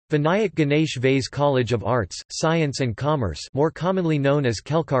Vinayak Ganesh Vaze College of Arts, Science and Commerce, more commonly known as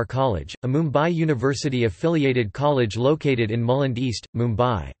Kelkar College, a Mumbai University-affiliated college located in Mulund East,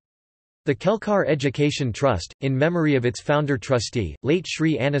 Mumbai. The Kelkar Education Trust, in memory of its founder trustee, late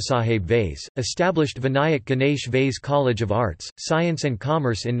Sri Annasaheb Vaze, established Vinayak Ganesh Vaze College of Arts, Science and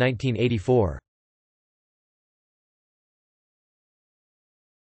Commerce in 1984.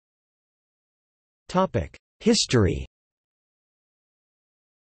 History.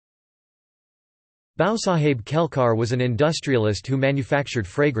 Bhausaheb Kelkar was an industrialist who manufactured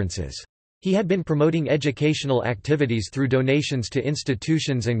fragrances. He had been promoting educational activities through donations to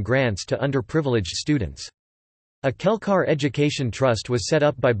institutions and grants to underprivileged students. A Kelkar Education Trust was set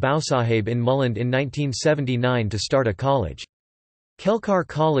up by Bhausaheb in Mulund in 1979 to start a college. Kelkar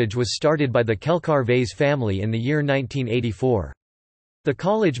College was started by the Kelkar Vaze family in the year 1984. The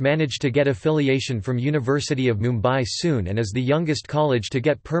college managed to get affiliation from University of Mumbai soon and is the youngest college to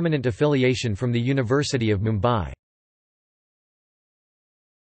get permanent affiliation from the University of Mumbai.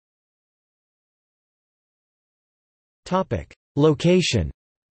 Location.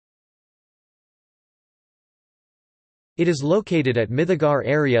 It is located at Mithigar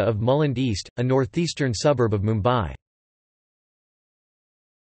area of Mulund East, a northeastern suburb of Mumbai.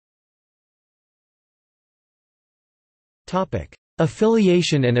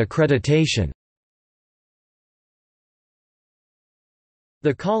 Affiliation and accreditation.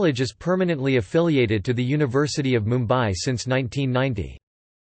 The college is permanently affiliated to the University of Mumbai since 1990.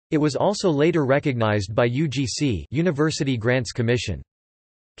 It was also later recognized by UGC, University Grants Commission.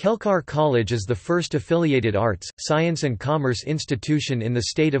 Kelkar College is the first affiliated arts, science and commerce institution in the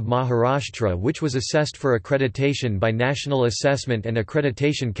state of Maharashtra which was assessed for accreditation by National Assessment and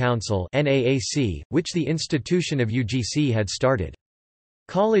Accreditation Council (NAAC), which the institution of UGC had started.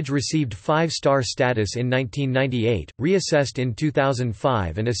 College received 5-star status in 1998, reassessed in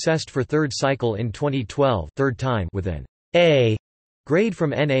 2005 and assessed for third cycle in 2012, third time with an A grade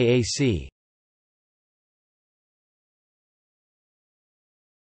from NAAC.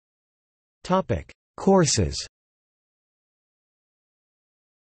 Courses.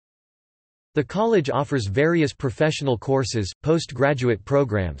 The college offers various professional courses, postgraduate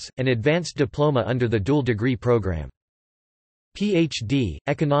programs, and advanced diploma under the dual degree program. PhD,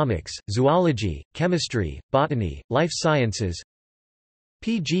 Economics, Zoology, Chemistry, Botany, Life Sciences.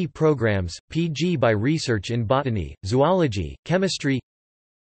 PG programs, PG by Research in Botany, Zoology, Chemistry.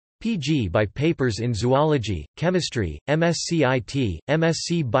 PG by Papers in Zoology, Chemistry, MSc IT,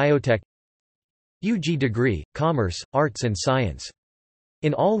 MSc Biotech. UG degree, Commerce, Arts and Science.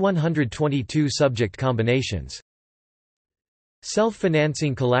 In all 122 subject combinations.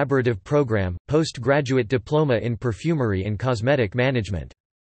 Self-financing collaborative program, postgraduate diploma in perfumery and cosmetic management.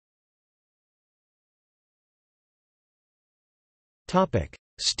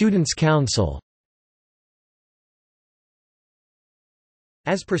 Students' Council.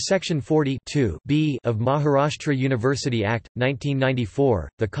 As per Section 40(2)(b) of Maharashtra University Act, 1994,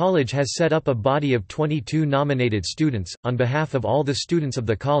 the college has set up a body of 22 nominated students, on behalf of all the students of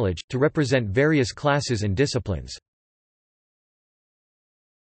the college, to represent various classes and disciplines.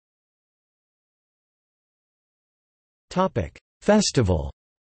 Festival.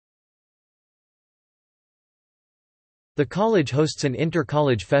 The college hosts an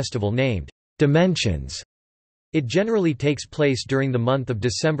inter-college festival named Dimensions. It generally takes place during the month of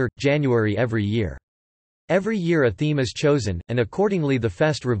December-January every year. Every year a theme is chosen, and accordingly the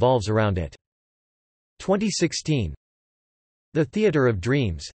fest revolves around it. 2016 The Theatre of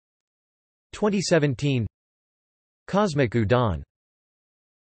Dreams. 2017 Cosmic Udaan.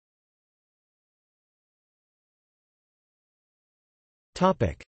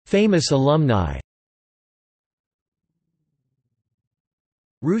 Famous alumni.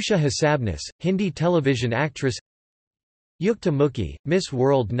 Rusha Hasabnis, Hindi television actress. Yukta Mukhi, Miss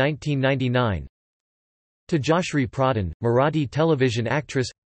World 1999. Tejashri Pradhan, Marathi television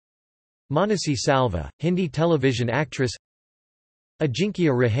actress. Manasi Salva, Hindi television actress. Ajinkya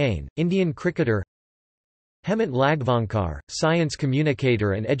Rahane, Indian cricketer. Hemant Lagvankar, science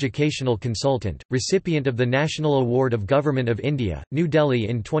communicator and educational consultant, recipient of the National Award of Government of India, New Delhi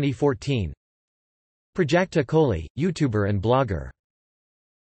in 2014. Prajakta Kohli, YouTuber and blogger.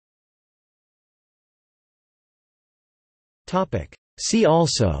 See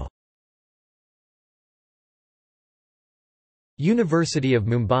also: University of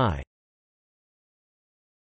Mumbai.